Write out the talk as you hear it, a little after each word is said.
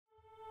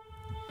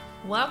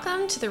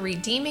Welcome to the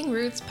Redeeming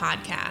Roots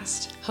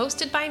podcast,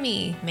 hosted by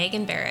me,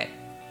 Megan Barrett.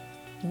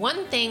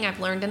 One thing I've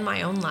learned in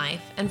my own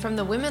life and from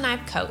the women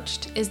I've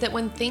coached is that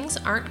when things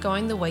aren't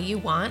going the way you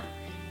want,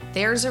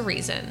 there's a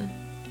reason.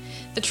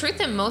 The truth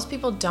that most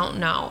people don't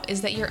know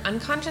is that your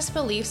unconscious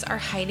beliefs are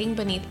hiding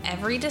beneath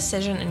every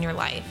decision in your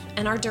life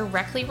and are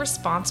directly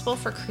responsible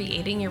for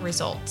creating your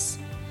results.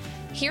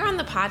 Here on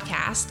the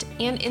podcast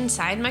and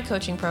inside my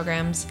coaching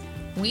programs,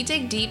 we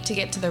dig deep to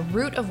get to the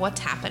root of what's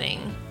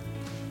happening.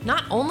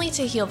 Not only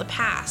to heal the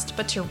past,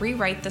 but to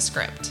rewrite the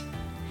script.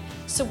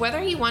 So whether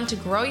you want to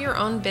grow your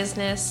own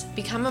business,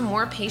 become a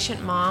more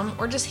patient mom,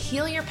 or just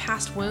heal your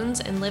past wounds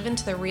and live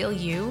into the real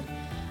you,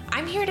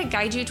 I'm here to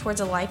guide you towards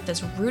a life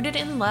that's rooted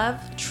in love,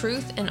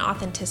 truth, and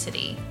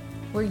authenticity,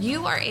 where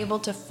you are able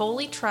to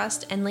fully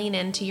trust and lean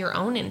into your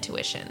own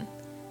intuition.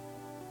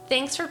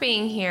 Thanks for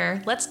being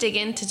here. Let's dig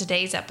into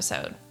today's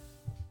episode.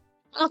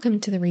 Welcome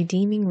to the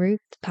Redeeming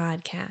Roots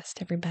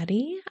podcast,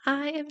 everybody.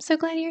 I am so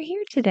glad you're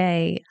here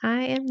today.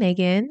 I am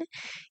Megan,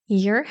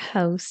 your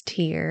host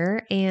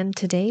here, and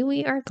today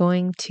we are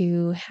going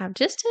to have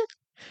just a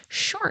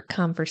short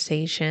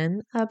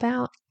conversation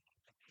about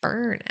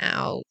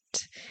burnout.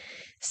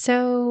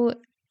 So,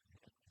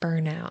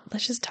 burnout.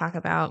 Let's just talk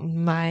about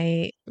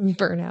my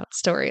burnout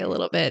story a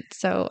little bit.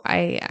 So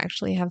I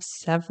actually have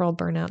several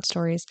burnout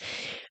stories.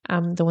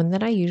 The one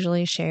that I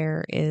usually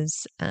share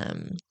is,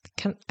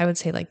 I would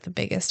say like the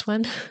biggest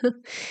one,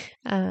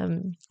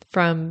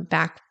 from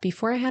back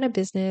before I had a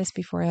business,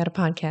 before I had a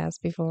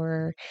podcast,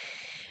 before,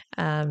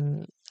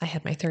 I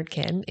had my third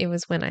kid. It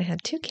was when I had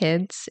two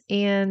kids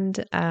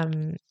and,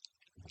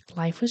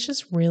 life was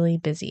just really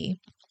busy.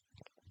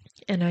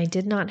 And I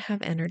did not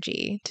have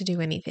energy to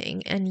do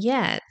anything. And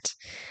yet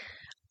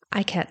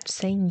I kept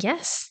saying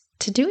yes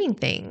to doing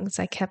things.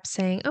 I kept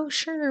saying, oh,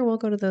 sure, we'll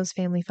go to those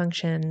family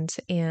functions.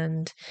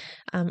 And,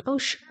 oh,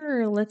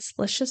 sure, let's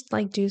just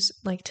like do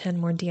like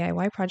 10 more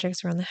DIY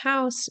projects around the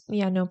house.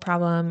 Yeah, no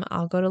problem.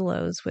 I'll go to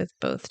Lowe's with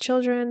both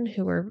children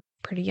who were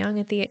pretty young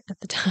at the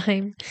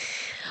time.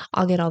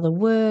 I'll get all the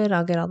wood.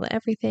 I'll get all the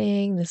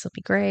everything. This will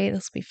be great.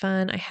 This will be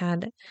fun. I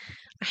had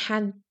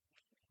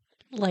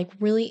like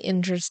really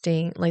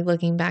interesting, like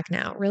looking back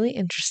now, really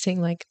interesting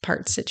like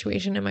part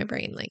situation in my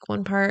brain. Like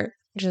one part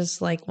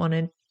just like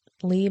wanted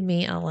leave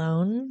me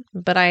alone,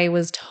 but I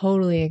was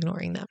totally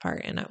ignoring that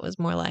part. And I was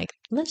more like,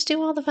 let's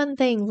do all the fun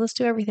things. Let's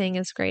do everything.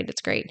 It's great.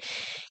 It's great.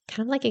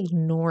 Kind of like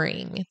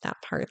ignoring that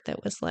part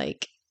that was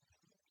like,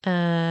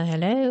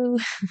 hello,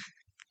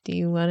 do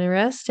you want to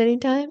rest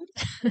anytime?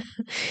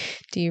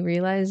 Do you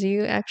realize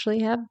you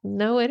actually have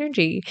no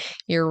energy?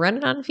 You're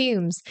running on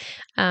fumes.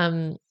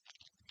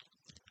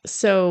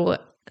 So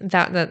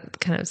that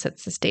kind of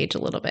sets the stage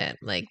a little bit.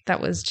 Like that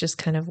was just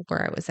kind of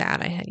where I was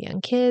at. I had young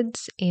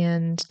kids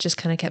and just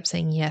kind of kept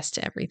saying yes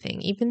to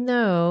everything, even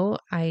though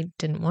I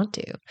didn't want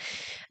to.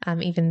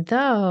 Even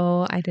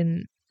though I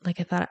didn't like,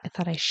 I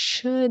thought I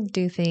should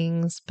do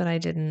things, but I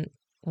didn't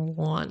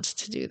want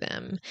to do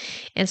them.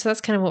 And so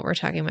that's kind of what we're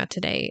talking about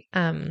today.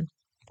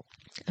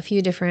 A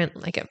few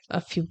different, like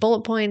a few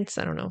bullet points.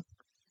 I don't know,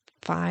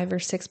 5 or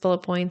 6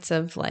 bullet points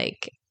of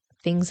like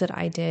things that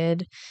I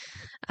did.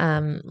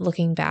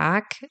 Looking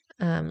back,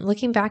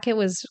 it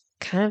was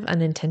kind of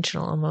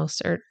unintentional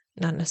almost, or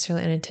not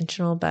necessarily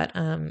unintentional, but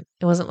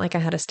it wasn't like I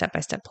had a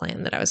step-by-step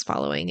plan that I was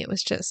following. It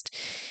was just,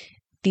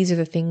 these are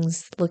the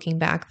things looking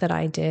back that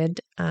I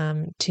did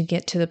to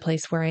get to the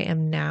place where I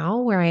am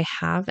now, where I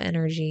have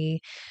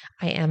energy,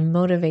 I am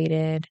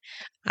motivated,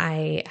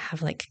 I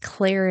have like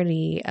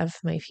clarity of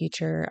my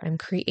future. I'm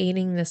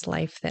creating this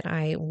life that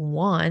I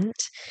want.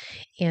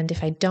 And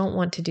if I don't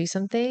want to do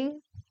something,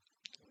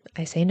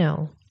 I say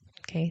no.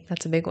 Okay,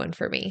 that's a big one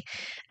for me.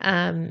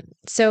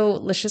 So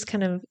let's just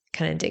kind of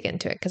dig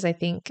into it, because I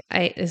think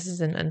this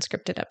is an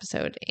unscripted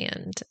episode,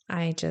 and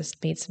I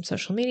just made some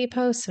social media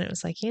posts, and it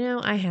was like,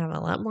 I have a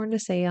lot more to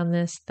say on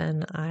this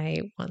than I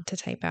want to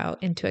type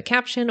out into a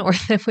caption, or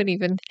that would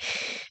even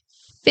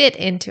fit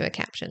into a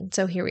caption.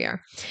 So here we are.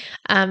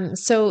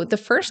 So the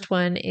first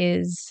one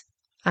is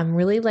I'm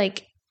really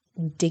like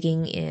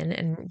digging in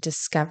and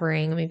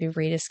discovering, maybe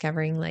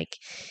rediscovering like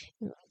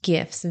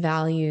gifts,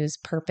 values,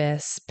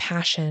 purpose,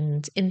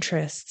 passions,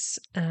 interests,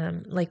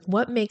 like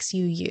what makes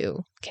you you.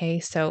 Okay.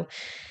 So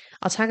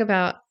I'll talk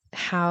about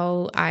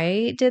how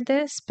I did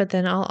this, but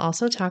then I'll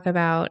also talk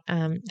about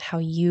how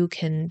you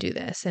can do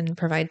this and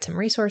provide some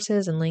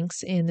resources and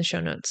links in the show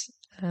notes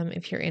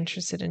if you're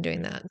interested in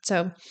doing that.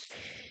 So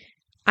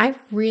I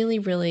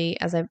really,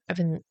 as I've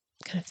been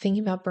kind of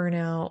thinking about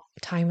burnout,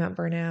 talking about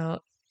burnout,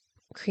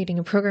 creating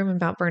a program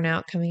about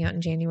burnout coming out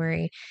in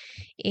January.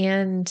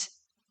 And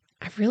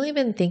I've really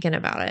been thinking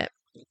about it.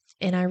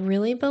 And I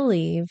really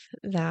believe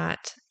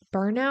that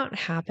burnout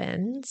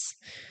happens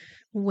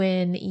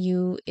when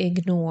you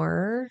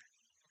ignore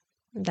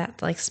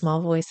that like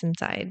small voice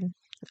inside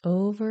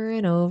over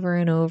and over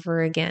and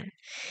over again.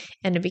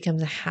 And it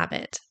becomes a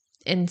habit.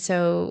 And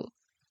so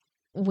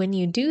when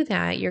you do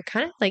that, you're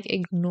kind of like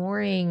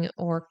ignoring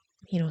or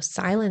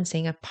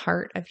silencing a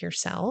part of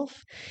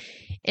yourself.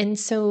 And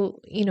so,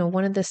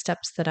 one of the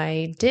steps that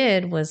I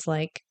did was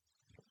like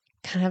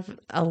kind of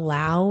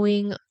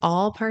allowing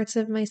all parts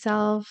of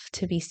myself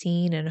to be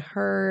seen and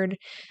heard,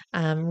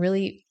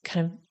 really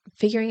kind of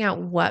figuring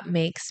out what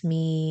makes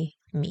me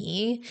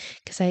me,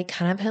 because I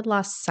kind of had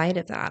lost sight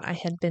of that. I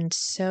had been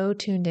so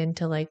tuned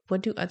into like,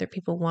 what do other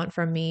people want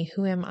from me?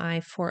 Who am I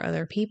for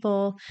other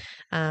people?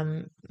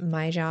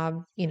 My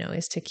job,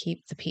 is to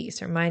keep the peace,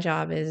 or my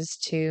job is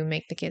to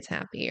make the kids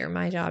happy, or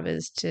my job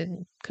is to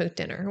cook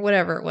dinner, or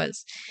whatever it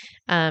was.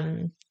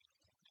 Um,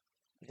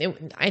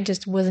 I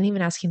just wasn't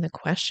even asking the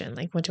question,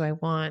 like, what do I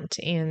want?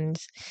 And,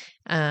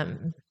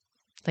 um,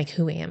 like,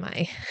 who am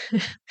I?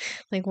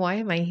 Like, why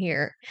am I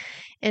here?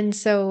 And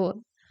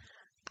so,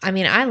 I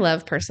mean, I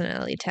love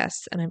personality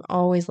tests, and I've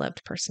always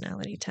loved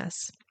personality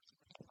tests,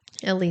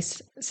 at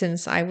least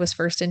since I was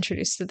first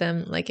introduced to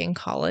them, like in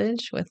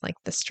college with like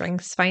the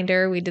Strengths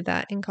Finder. We did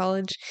that in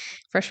college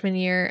freshman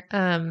year.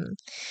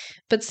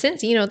 But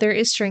since, there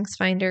is Strengths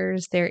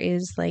Finders, there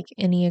is like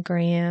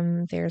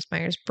Enneagram, there's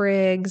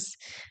Myers-Briggs.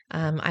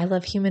 I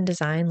love Human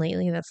Design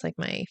lately. That's like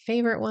my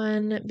favorite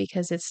one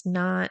because it's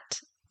not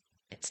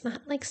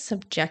like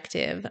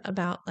subjective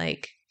about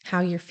like how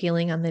you're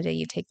feeling on the day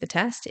you take the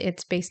test.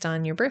 It's based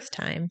on your birth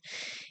time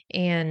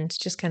and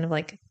just kind of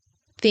like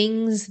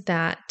things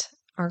that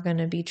are going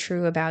to be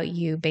true about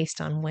you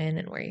based on when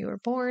and where you were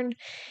born.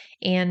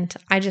 And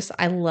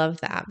I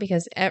love that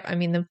because I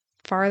mean, the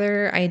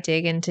farther I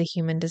dig into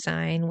human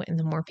design and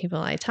the more people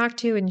I talk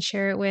to and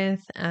share it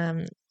with,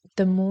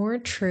 the more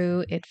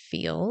true it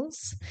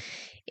feels.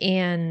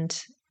 And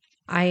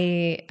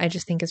I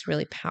just think it's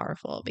really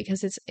powerful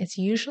because it's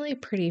usually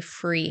pretty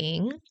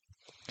freeing.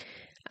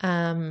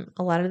 A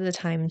lot of the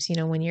times,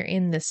 when you're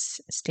in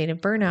this state of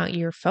burnout,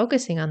 you're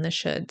focusing on the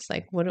shoulds,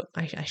 like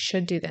I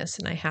should do this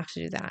and I have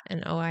to do that.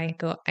 And oh, I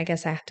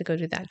guess I have to go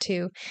do that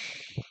too.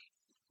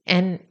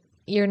 And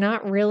you're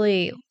not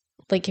really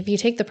like, if you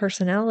take the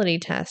personality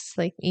tests,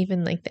 like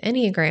even like the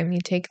Enneagram, you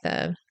take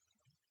the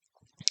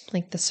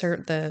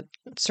the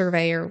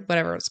survey or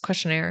whatever it's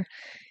questionnaire,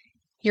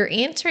 you're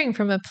answering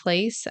from a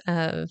place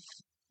of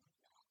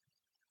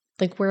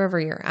like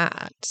wherever you're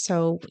at.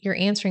 So you're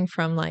answering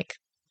from like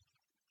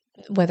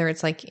whether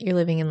it's like you're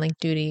living in like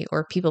duty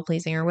or people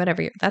pleasing or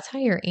whatever, that's how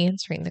you're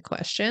answering the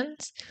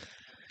questions.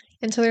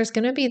 And so there's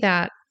going to be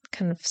that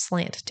kind of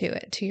slant to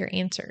it, to your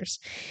answers,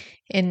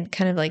 and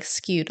kind of like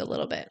skewed a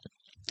little bit.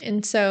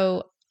 And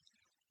so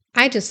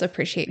I just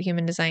appreciate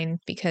human design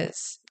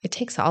because it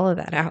takes all of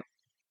that out.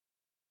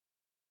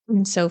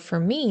 And so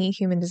for me,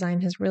 human design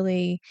has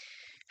really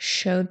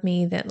showed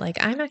me that like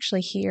I'm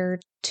actually here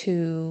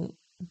to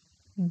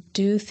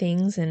do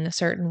things in a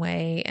certain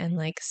way and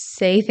like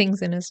say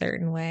things in a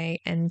certain way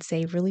and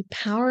say really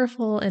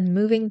powerful and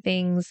moving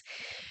things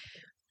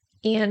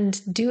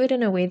and do it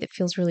in a way that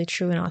feels really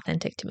true and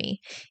authentic to me.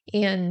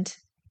 And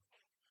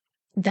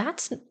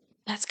that's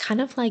that's kind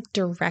of like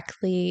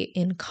directly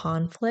in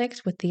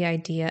conflict with the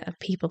idea of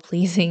people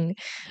pleasing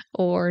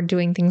or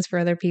doing things for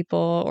other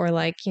people or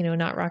like,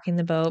 not rocking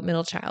the boat,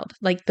 middle child,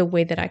 like the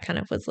way that I kind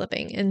of was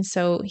living. And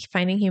so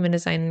finding human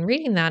design and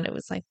reading that, it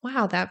was like,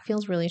 wow, that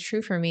feels really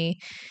true for me.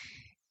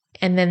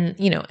 And then,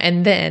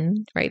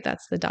 right,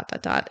 that's the dot,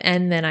 dot, dot.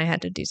 And then I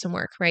had to do some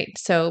work, right?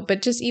 So,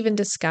 but just even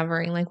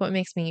discovering like what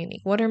makes me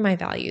unique, what are my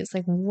values,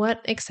 like what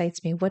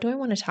excites me, what do I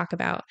want to talk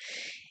about?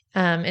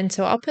 And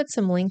so I'll put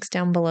some links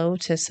down below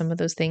to some of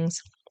those things.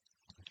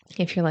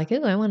 If you're like,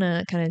 oh, I want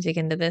to kind of dig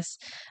into this,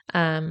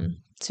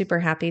 super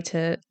happy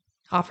to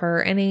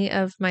offer any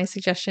of my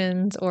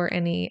suggestions or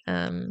any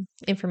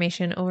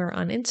information over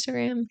on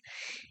Instagram.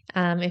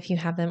 If you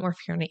have them, or if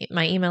you're on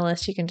my email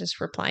list, you can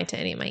just reply to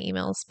any of my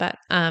emails. But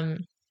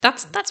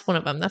that's one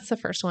of them. That's the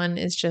first one,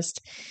 is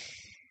just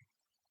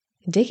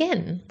dig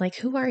in. Like,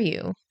 who are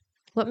you?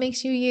 What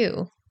makes you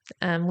you?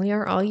 We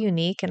are all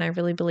unique, and I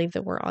really believe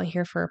that we're all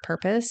here for a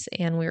purpose,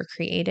 and we were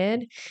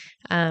created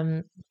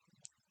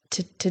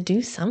to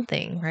do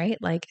something, right?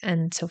 Like,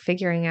 and so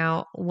figuring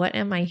out, what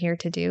am I here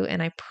to do?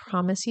 And I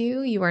promise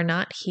you, you are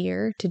not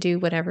here to do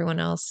what everyone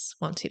else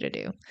wants you to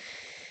do.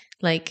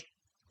 Like,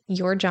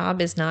 your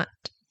job is not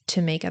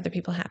to make other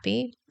people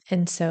happy.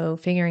 And so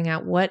figuring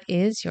out what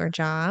is your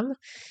job,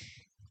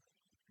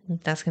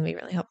 that's going to be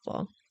really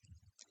helpful.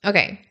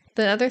 Okay.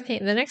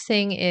 The next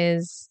thing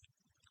is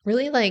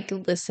really like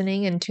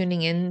listening and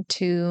tuning in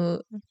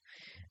to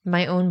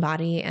my own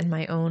body and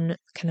my own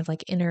kind of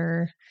like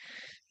inner,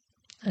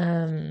 I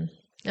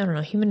don't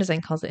know, human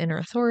design calls it inner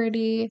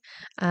authority.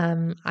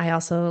 I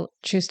also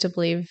choose to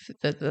believe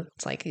that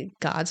that's like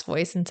God's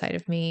voice inside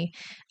of me.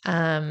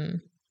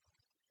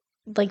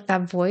 Like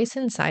that voice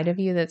inside of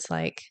you that's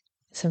like,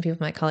 some people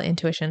might call it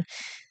intuition,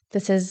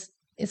 that says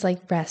it's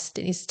like rest.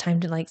 It's time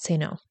to like say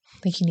no.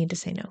 Like you need to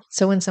say no.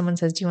 So when someone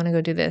says, do you want to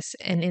go do this?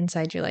 And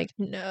inside you're like,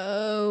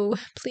 no,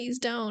 please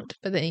don't.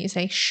 But then you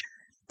say, sure,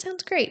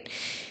 sounds great.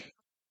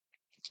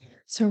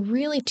 So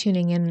really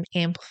tuning in and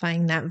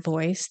amplifying that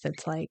voice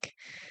that's like,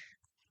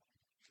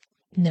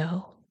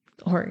 no,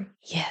 or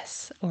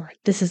yes, or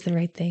this is the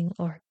right thing,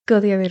 or go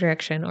the other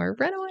direction, or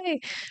run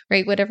away,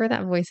 right? Whatever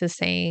that voice is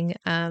saying,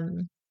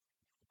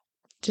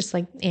 just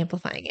like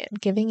amplifying it,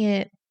 giving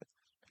it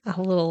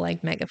a little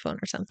like megaphone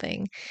or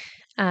something,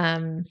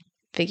 um,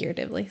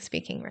 figuratively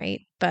speaking,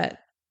 right? But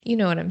you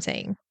know what I'm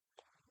saying.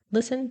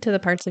 Listen to the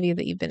parts of you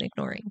that you've been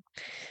ignoring.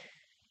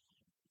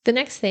 The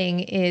next thing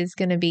is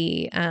going to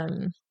be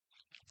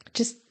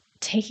just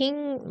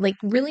taking, like,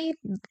 really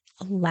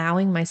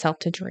allowing myself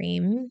to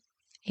dream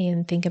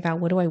and think about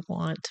what do I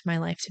want my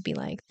life to be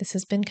like. This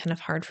has been kind of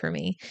hard for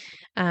me.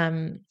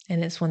 And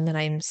it's one that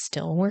I'm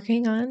still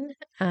working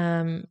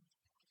on.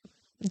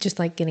 Just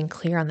like getting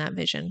clear on that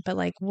vision. But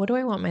like, what do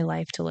I want my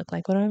life to look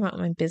like? What do I want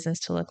my business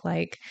to look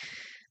like?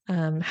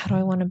 How do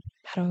I want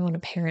to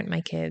parent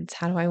my kids?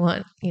 How do I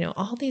want,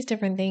 all these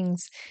different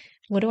things?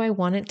 What do I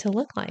want it to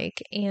look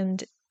like?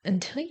 And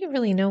until you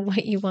really know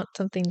what you want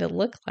something to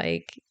look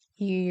like,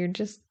 you're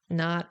just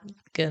not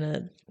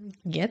gonna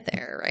get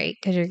there, right?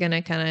 Because you're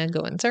gonna kind of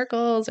go in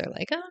circles, or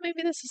like, oh,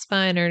 maybe this is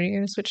fun, or you're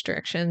gonna switch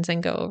directions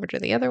and go over to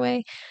the other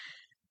way.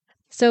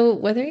 So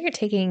whether you're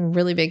taking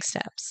really big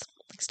steps,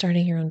 like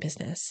starting your own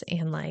business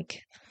and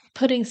like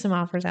putting some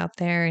offers out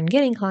there and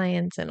getting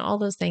clients and all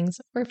those things,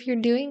 or if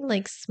you're doing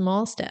like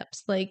small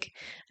steps, like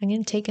I'm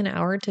going to take an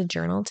hour to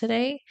journal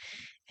today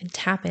and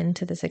tap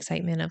into this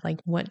excitement of like,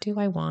 what do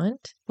I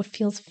want? What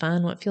feels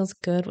fun? What feels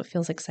good? What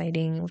feels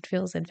exciting? What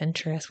feels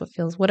adventurous? What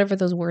feels, whatever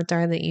those words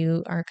are that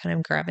you are kind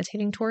of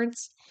gravitating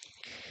towards.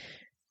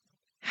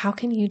 How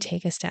can you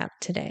take a step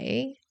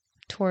today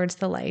towards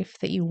the life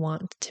that you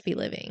want to be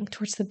living,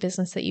 towards the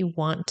business that you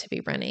want to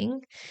be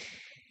running?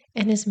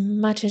 And as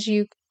much as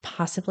you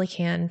possibly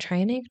can, try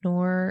and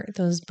ignore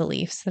those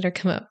beliefs that are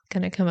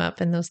going to come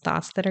up, and those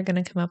thoughts that are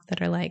going to come up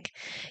that are like,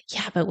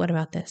 yeah, but what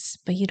about this?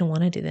 But you don't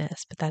want to do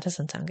this, but that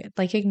doesn't sound good.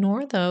 Like,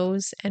 ignore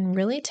those and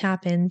really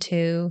tap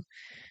into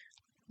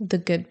the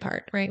good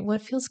part, right?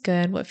 What feels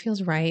good? What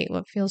feels right?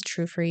 What feels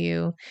true for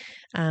you?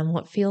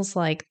 What feels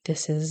like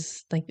this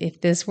is like,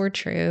 if this were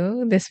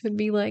true, this would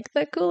be like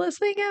the coolest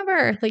thing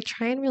ever. Like,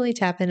 try and really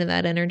tap into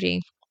that energy.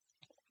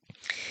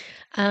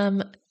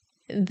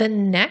 The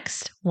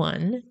next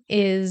one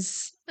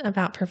is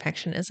about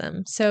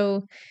perfectionism.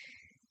 So,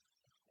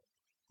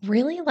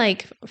 really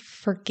like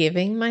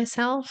forgiving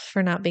myself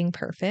for not being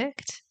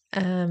perfect.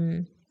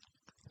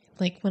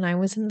 Like when I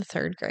was in the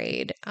third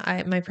grade,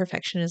 my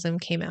perfectionism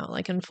came out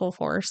like in full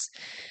force.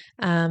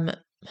 Um,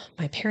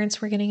 my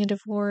parents were getting a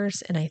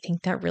divorce, and I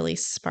think that really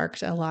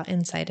sparked a lot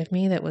inside of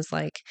me that was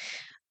like,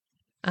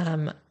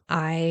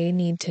 I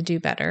need to do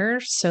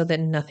better so that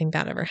nothing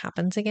bad ever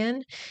happens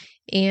again.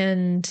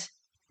 And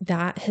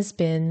that has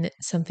been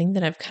something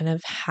that I've kind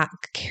of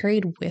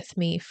carried with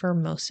me for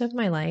most of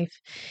my life.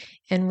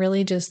 And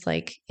really just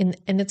like, and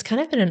it's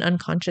kind of been an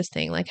unconscious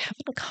thing. Like, I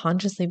haven't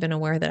consciously been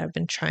aware that I've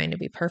been trying to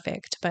be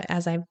perfect. But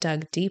as I've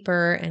dug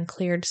deeper and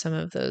cleared some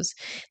of those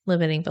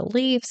limiting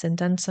beliefs and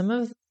done some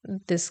of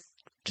this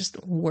just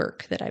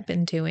work that I've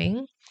been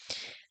doing,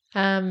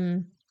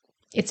 um,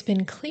 it's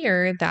been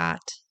clear that,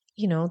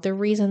 the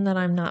reason that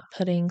I'm not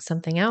putting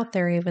something out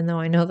there, even though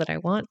I know that I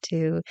want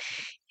to,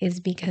 is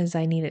because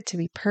I need it to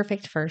be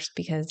perfect first.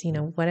 Because,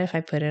 what if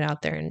I put it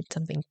out there and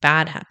something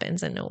bad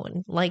happens and no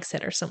one likes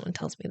it, or someone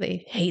tells me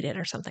they hate it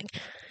or something?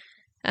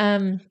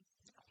 Um,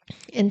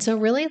 and so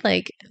really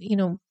like,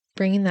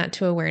 bringing that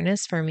to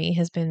awareness for me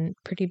has been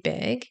pretty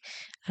big.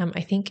 I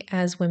think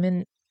as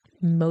women,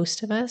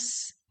 most of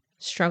us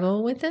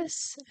struggle with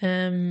this,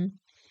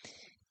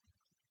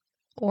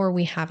 or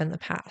we have in the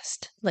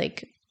past.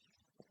 Like,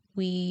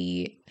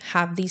 we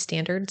have these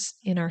standards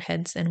in our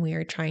heads and we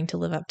are trying to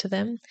live up to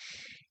them.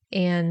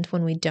 And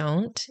when we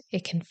don't,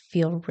 it can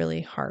feel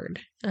really hard.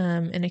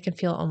 And it can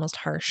feel almost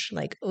harsh,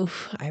 like,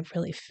 oof, I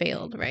really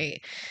failed, right?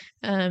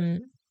 Um,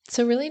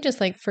 so really just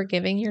like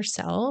forgiving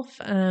yourself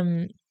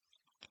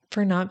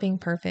for not being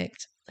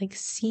perfect, like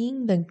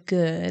seeing the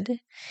good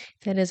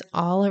that is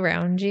all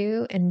around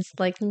you, and it's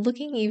like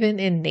looking even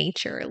in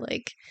nature,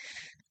 like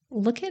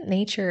look at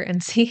nature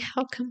and see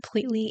how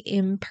completely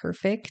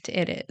imperfect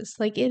it is.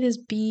 Like, it is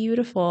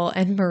beautiful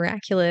and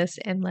miraculous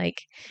and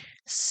like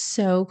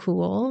so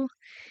cool.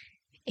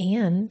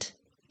 And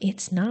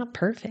it's not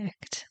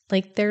perfect.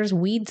 Like, there's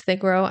weeds that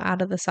grow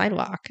out of the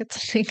sidewalk.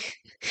 It's like,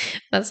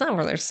 that's not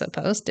where they're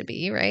supposed to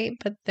be, right?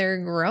 But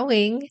they're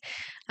growing.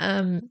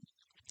 Um,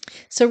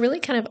 so really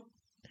kind of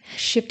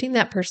shifting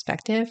that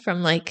perspective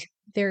from like,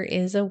 there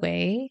is a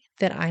way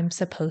that I'm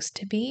supposed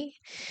to be,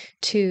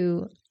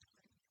 to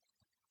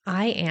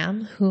I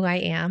am who I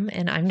am,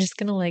 and I'm just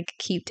going to like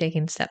keep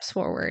taking steps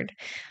forward.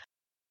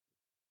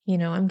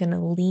 I'm going to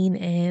lean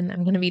in.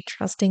 I'm going to be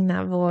trusting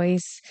that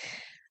voice.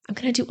 I'm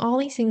going to do all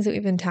these things that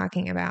we've been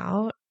talking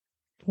about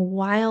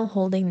while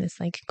holding this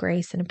like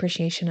grace and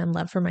appreciation and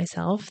love for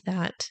myself,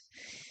 that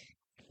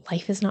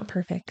life is not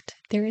perfect.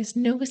 There is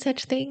no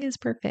such thing as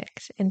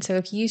perfect. And so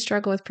if you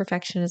struggle with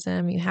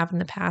perfectionism, you have in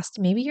the past,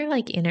 maybe you're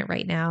like in it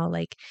right now,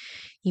 like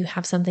you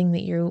have something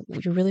that you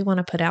really want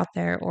to put out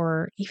there,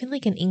 or even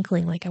like an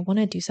inkling, like I want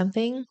to do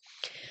something,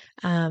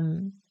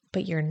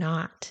 but you're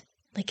not.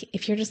 like,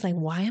 if you're just like,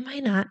 why am I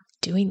not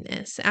doing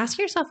this? Ask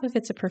yourself if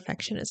it's a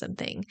perfectionism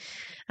thing.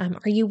 Are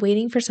you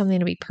waiting for something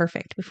to be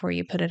perfect before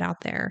you put it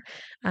out there?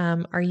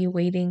 Are you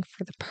waiting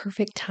for the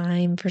perfect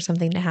time for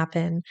something to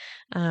happen?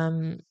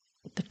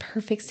 The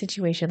perfect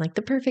situation, like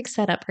the perfect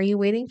setup. Are you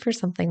waiting for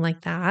something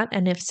like that?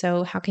 And if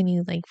so, how can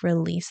you like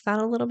release that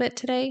a little bit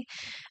today?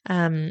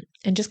 And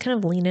just kind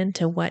of lean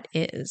into what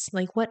is,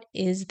 like, what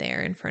is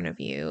there in front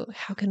of you?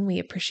 How can we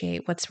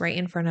appreciate what's right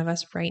in front of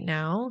us right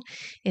now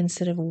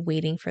instead of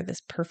waiting for this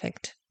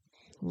perfect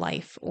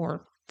life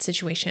or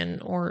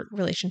situation or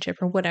relationship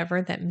or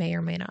whatever that may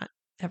or may not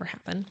ever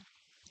happen?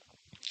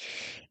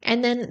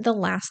 And then the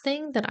last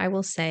thing that I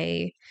will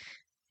say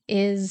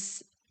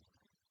is,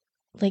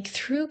 like,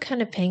 through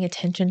kind of paying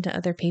attention to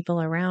other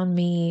people around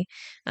me,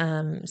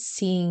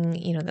 seeing,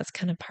 that's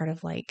kind of part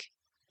of like,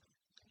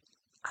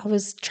 I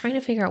was trying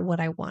to figure out what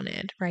I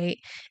wanted, right?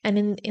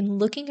 And in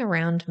looking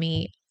around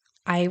me,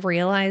 I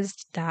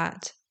realized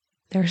that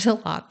there's a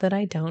lot that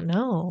I don't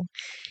know.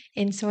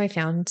 And so I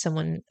found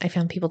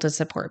people to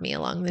support me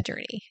along the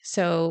journey.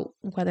 So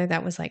whether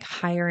that was like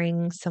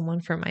hiring someone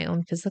for my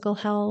own physical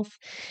health,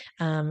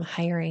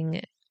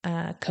 hiring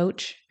a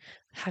coach,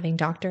 having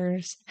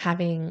doctors,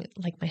 having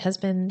like my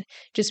husband,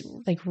 just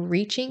like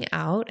reaching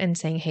out and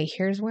saying, hey,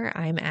 here's where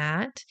I'm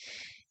at.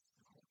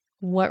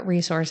 What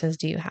resources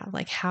do you have?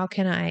 Like, how do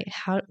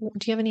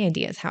you have any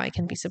ideas how I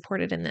can be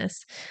supported in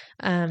this?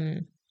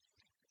 Um,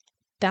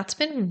 that's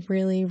been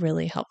really,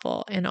 really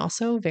helpful and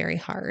also very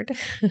hard.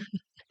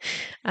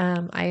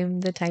 I'm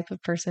the type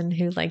of person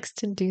who likes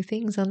to do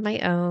things on my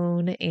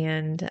own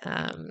and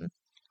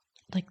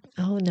like,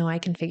 oh no, I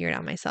can figure it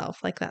out myself.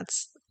 Like,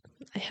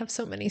 I have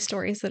so many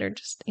stories that are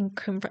just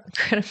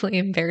incredibly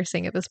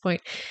embarrassing at this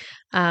point,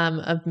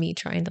 of me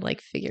trying to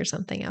like figure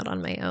something out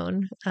on my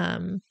own.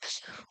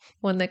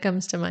 One that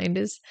comes to mind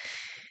is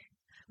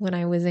when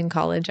I was in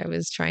college, I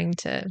was trying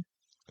to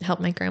help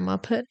my grandma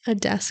put a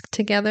desk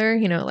together,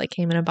 like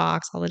came in a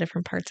box, all the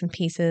different parts and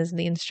pieces,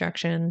 the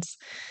instructions.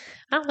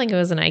 I don't think it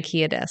was an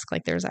IKEA desk.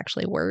 Like, there's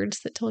actually words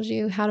that told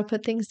you how to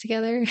put things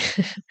together.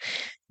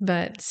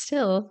 But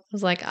still, I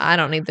was like, I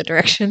don't need the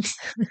directions.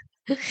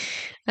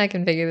 I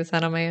can figure this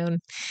out on my own.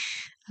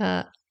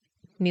 Uh,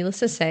 Needless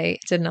to say, it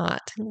did not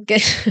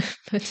get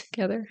put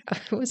together how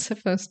I was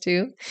supposed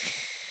to.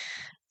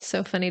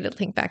 So funny to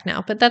think back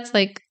now, but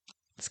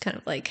it's kind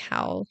of like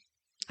how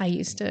I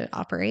used to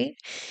operate.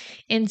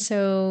 And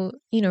so,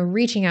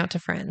 reaching out to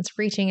friends,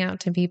 reaching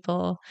out to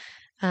people,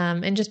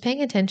 and just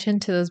paying attention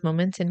to those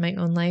moments in my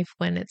own life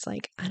when it's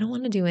like, I don't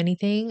want to do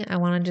anything. I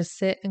want to just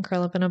sit and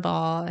curl up in a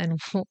ball and,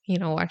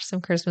 watch some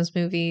Christmas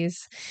movies.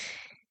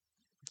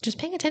 Just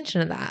paying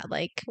attention to that,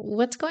 like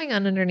what's going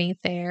on underneath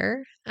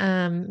there.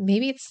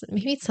 Maybe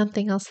it's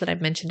something else that I've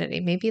mentioned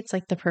today. Maybe it's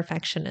like the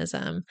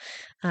perfectionism.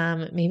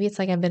 Maybe it's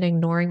like I've been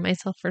ignoring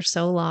myself for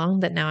so long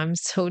that now I'm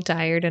so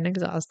tired and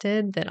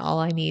exhausted that all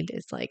I need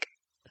is like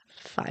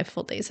 5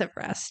 full days of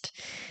rest.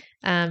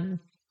 Um,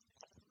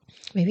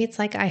 Maybe it's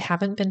like I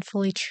haven't been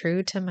fully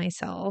true to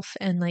myself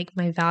and like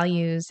my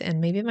values, and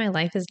maybe my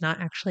life is not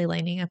actually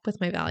lining up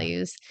with my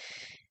values.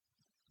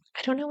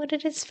 I don't know what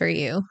it is for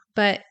you,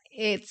 but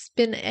it's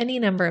been any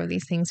number of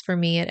these things for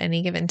me at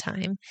any given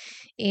time.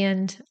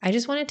 And I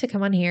just wanted to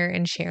come on here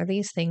and share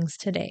these things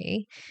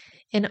today.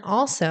 And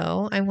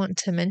also, I want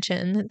to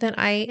mention that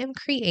I am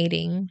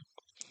creating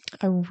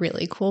a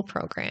really cool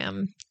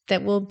program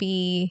that will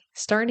be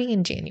starting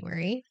in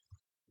January.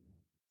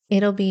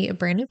 It'll be a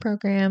brand new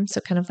program,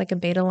 so kind of like a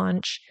beta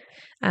launch.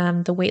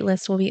 The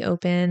waitlist will be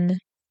open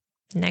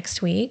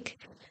next week.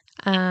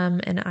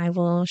 And I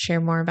will share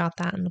more about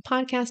that in the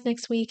podcast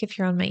next week. If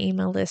you're on my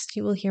email list,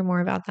 you will hear more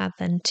about that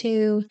then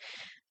too.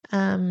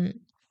 Um,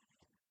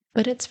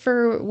 but it's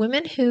for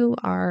women who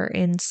are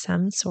in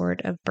some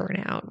sort of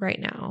burnout right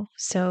now.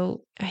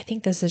 So I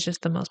think this is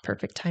just the most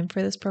perfect time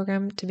for this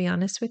program, to be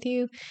honest with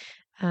you.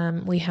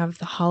 We have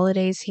the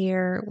holidays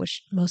here,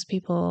 which most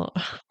people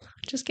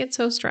just get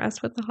so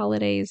stressed with the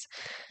holidays,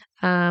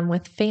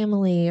 with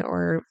family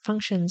or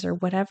functions or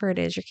whatever it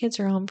is. Your kids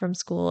are home from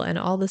school, and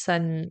all of a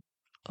sudden,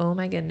 oh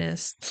my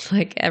goodness,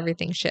 like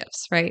everything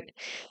shifts, right?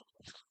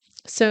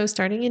 So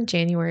starting in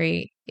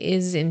January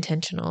is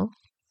intentional.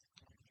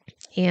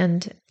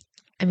 And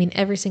I mean,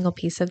 every single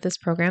piece of this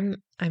program,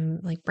 I'm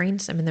in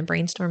the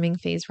brainstorming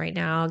phase right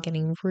now,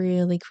 getting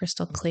really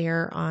crystal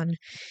clear on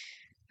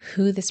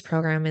who this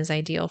program is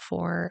ideal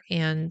for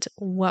and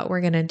what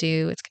we're going to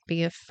do. It's going to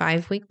be a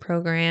 5-week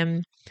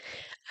program.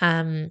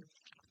 And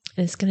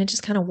it's going to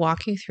just kind of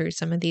walk you through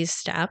some of these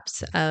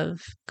steps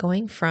of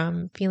going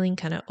from feeling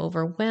kind of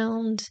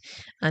overwhelmed,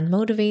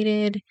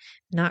 unmotivated,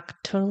 not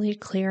totally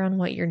clear on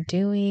what you're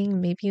doing.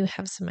 Maybe you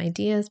have some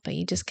ideas, but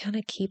you just kind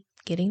of keep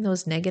getting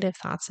those negative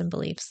thoughts and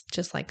beliefs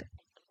just like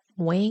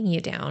weighing you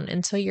down.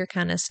 And so you're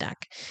kind of stuck.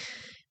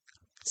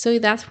 So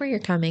that's where you're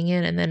coming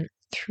in. And then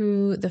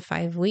through the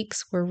 5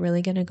 weeks, we're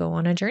really going to go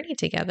on a journey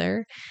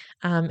together.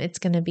 It's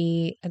going to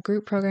be a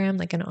group program,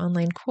 like an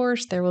online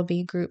course. There will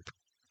be group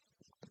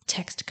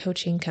text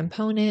coaching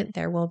component.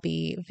 There will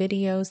be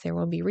videos. There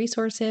will be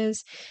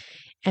resources.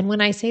 And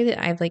when I say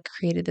that I've like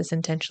created this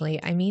intentionally,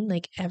 I mean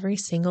like every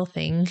single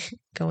thing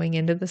going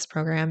into this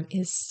program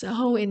is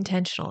so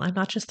intentional. I'm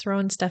not just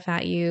throwing stuff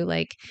at you.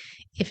 Like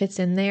if it's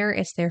in there,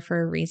 it's there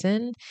for a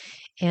reason.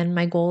 And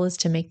my goal is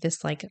to make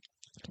this like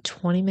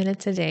 20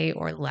 minutes a day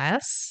or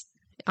less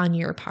on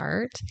your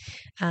part.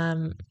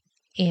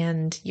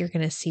 And you're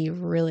going to see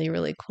really,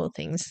 really cool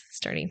things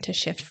starting to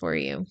shift for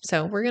you.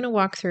 So we're going to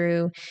walk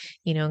through,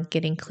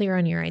 getting clear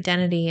on your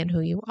identity and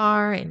who you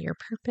are and your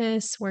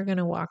purpose. We're going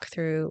to walk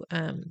through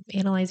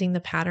analyzing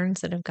the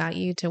patterns that have got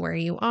you to where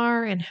you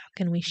are and how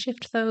can we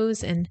shift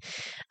those, and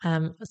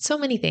so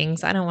many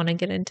things. I don't want to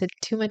get into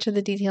too much of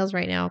the details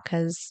right now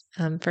because,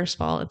 first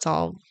of all, it's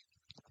all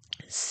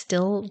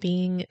still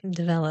being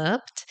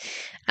developed.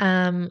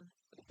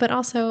 But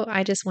also,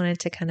 I just wanted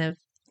to kind of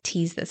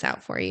tease this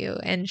out for you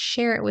and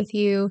share it with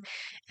you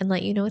and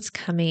let you know it's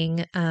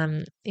coming.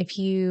 If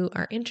you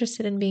are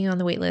interested in being on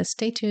the waitlist,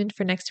 stay tuned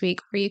for next week,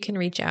 or you can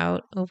reach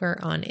out over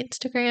on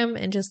Instagram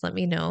and just let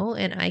me know,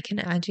 and I can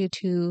add you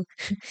to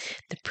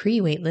the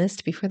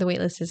pre-waitlist before the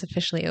waitlist is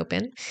officially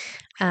open.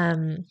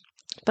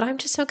 But I'm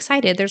just so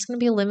excited. There's going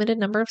to be a limited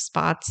number of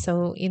spots.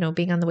 So,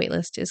 being on the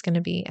waitlist is going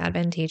to be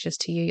advantageous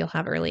to you. You'll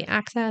have early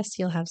access,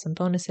 you'll have some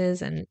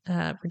bonuses and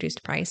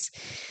reduced price.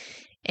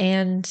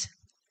 And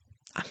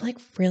I'm like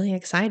really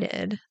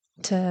excited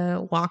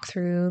to walk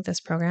through this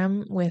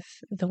program with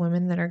the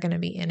women that are going to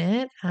be in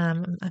it.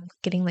 I'm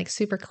getting like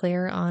super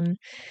clear on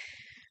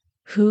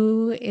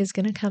who is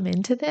going to come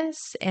into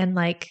this, and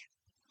like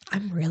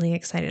I'm really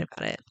excited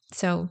about it.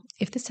 So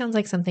if this sounds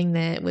like something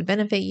that would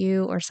benefit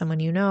you or someone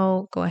you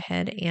know, go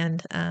ahead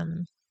and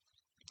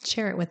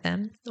share it with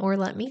them or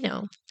let me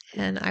know.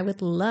 And I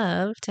would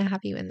love to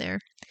have you in there.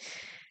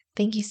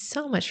 Thank you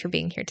so much for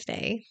being here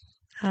today.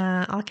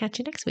 I'll catch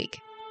you next week.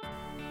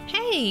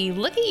 Hey,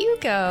 look at you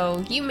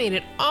go. You made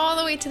it all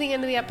the way to the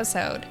end of the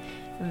episode.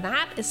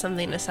 That is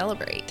something to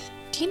celebrate.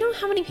 Do you know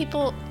how many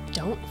people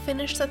don't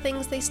finish the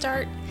things they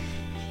start?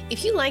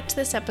 If you liked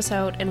this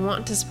episode and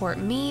want to support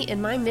me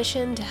in my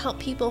mission to help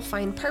people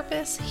find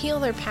purpose, heal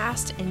their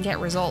past, and get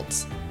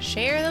results,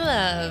 share the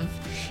love.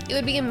 It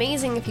would be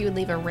amazing if you would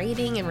leave a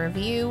rating and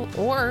review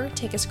or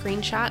take a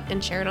screenshot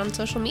and share it on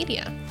social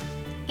media.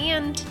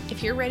 And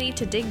if you're ready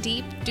to dig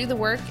deep, do the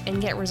work,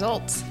 and get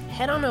results,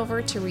 head on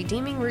over to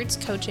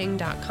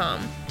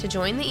redeemingrootscoaching.com to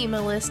join the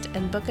email list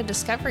and book a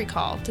discovery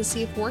call to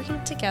see if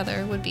working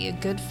together would be a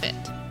good fit.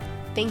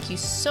 Thank you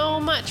so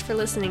much for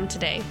listening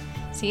today.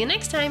 See you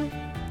next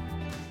time.